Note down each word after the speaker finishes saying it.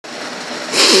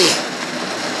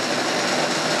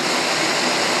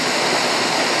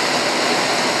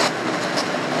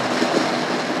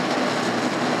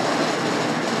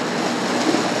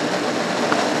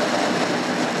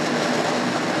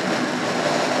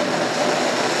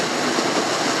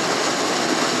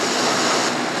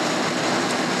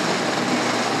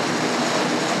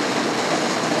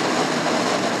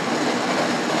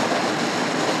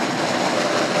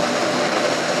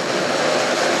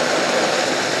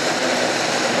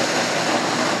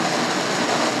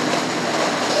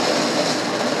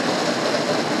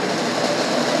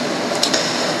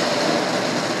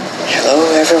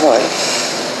Hello everyone,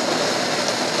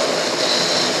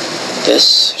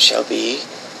 this shall be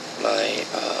my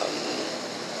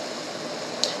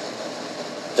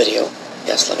video.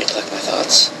 Yes, let me collect my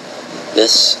thoughts.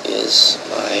 This is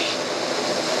my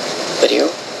video,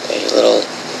 a little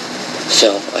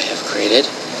film I have created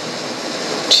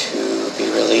to be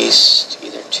released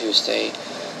either Tuesday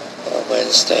or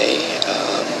Wednesday,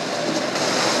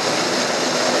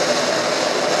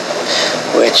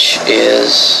 which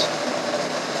is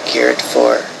geared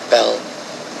for Bell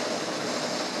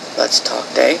Let's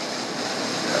Talk Day,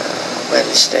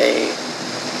 Wednesday,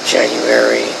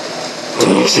 January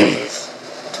 27th,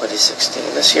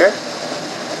 2016 this year.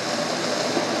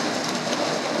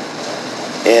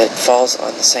 It falls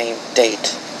on the same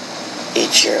date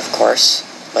each year, of course.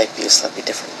 Might be a slightly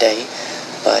different day,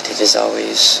 but it is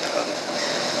always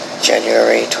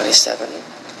January 27th.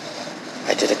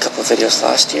 I did a couple videos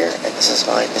last year, and this is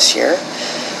mine this year.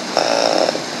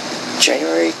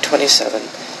 January 27th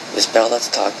is Bell Let's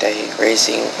Talk Day,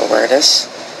 raising awareness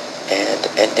and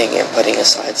ending and putting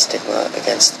aside stigma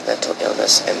against mental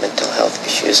illness and mental health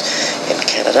issues in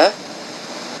Canada.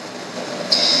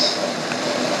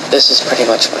 This is pretty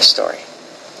much my story,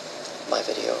 my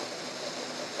video.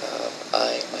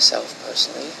 I myself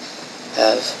personally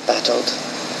have battled,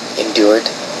 endured,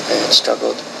 and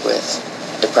struggled with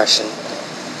depression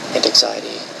and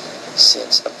anxiety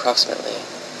since approximately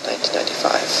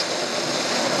 1995.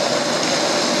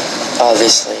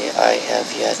 Obviously, I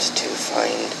have yet to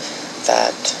find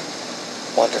that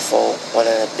wonderful 1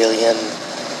 in a billion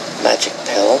magic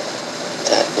pill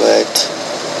that would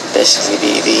basically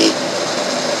be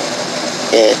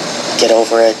get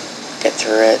over it, get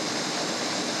through it,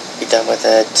 be done with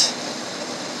it,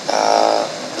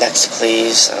 next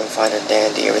please, I'm fine and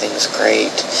dandy, everything's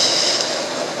great.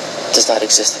 Does not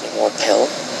exist anymore pill,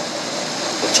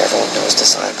 which everyone knows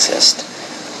does not exist.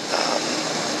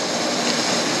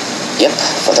 Yep,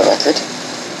 for the record,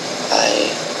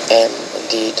 I am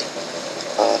indeed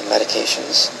on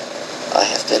medications. I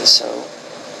have been so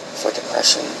for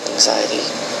depression, anxiety,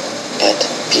 and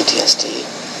PTSD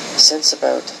since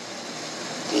about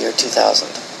the year 2000.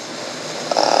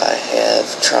 I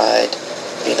have tried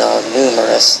being on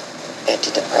numerous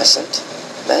antidepressant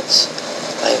meds.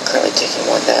 I am currently taking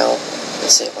one now and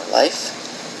saved my life.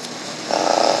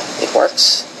 It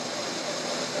works.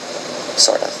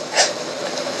 Sort of.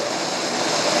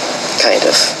 Kind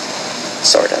of.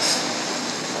 Sort of.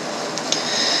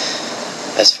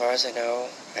 As far as I know,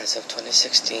 as of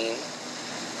 2016,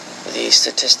 the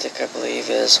statistic I believe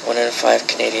is 1 in 5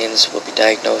 Canadians will be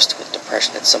diagnosed with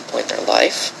depression at some point in their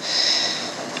life.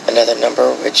 Another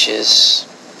number which is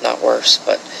not worse,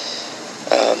 but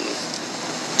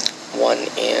 1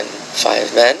 in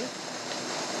 5 men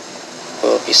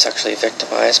will be sexually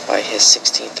victimized by his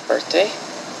 16th birthday.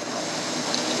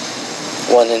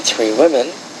 1 in 3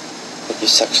 women will be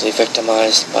sexually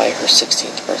victimized by her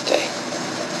 16th birthday.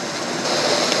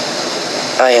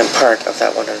 I am part of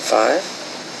that 1 in 5,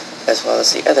 as well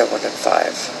as the other 1 in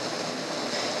 5.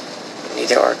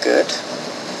 Neither are good.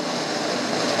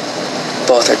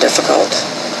 Both are difficult.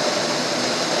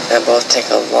 And both take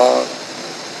a long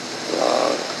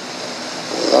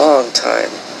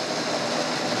time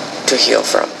to heal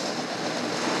from.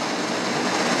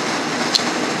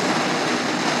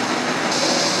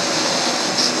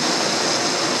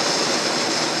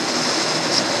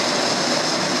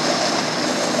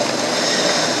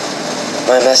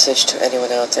 My message to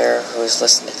anyone out there who is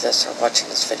listening to this or watching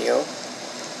this video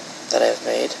that I have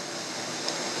made,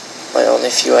 my only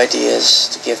few ideas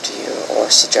to give to you, or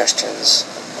suggestions,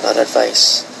 not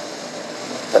advice,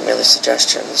 but merely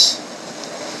suggestions.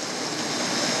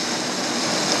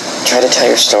 Try to tell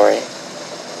your story,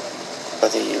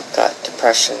 whether you've got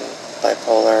depression,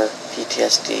 bipolar,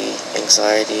 PTSD,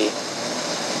 anxiety,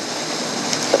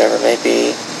 whatever it may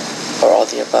be, or all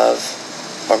the above,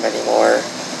 or many more.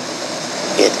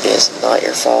 It is not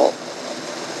your fault.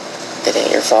 It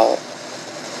ain't your fault.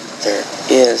 There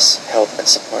is help and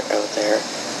support out there.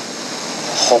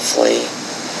 Hopefully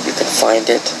you can find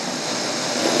it.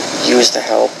 You use the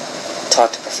help,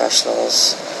 talk to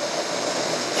professionals.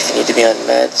 If you need to be on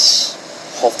meds,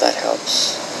 hope that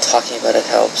helps. Talking about it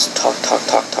helps. Talk.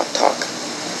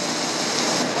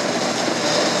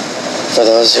 For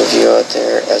those of you out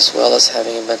there, as well as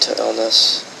having a mental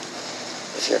illness,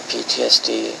 if you're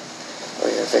PTSD, or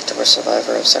you're a victim or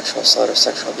survivor of sexual assault or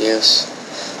sexual abuse,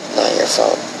 not your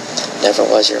fault. Never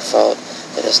was your fault.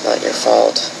 It is not your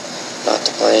fault. Not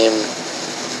to blame.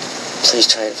 Please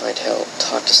try and find help.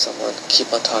 Talk to someone.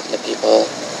 Keep on talking to people.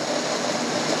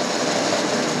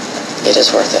 It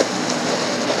is worth it.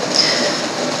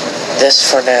 This,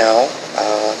 for now,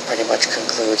 pretty much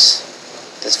concludes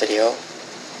this video.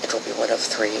 It will be one of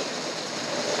 3.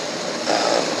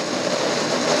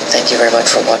 Thank you very much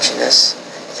for watching this.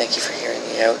 Thank you for hearing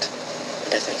me out.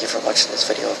 And I thank you for watching this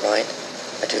video of mine.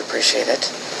 I do appreciate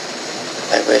it.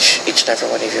 I wish each and every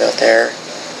one of you out there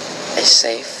a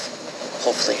safe,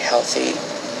 hopefully healthy,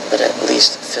 but at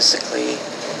least physically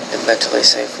and mentally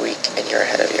safe week and year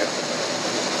ahead of you.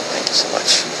 Thank you so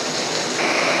much.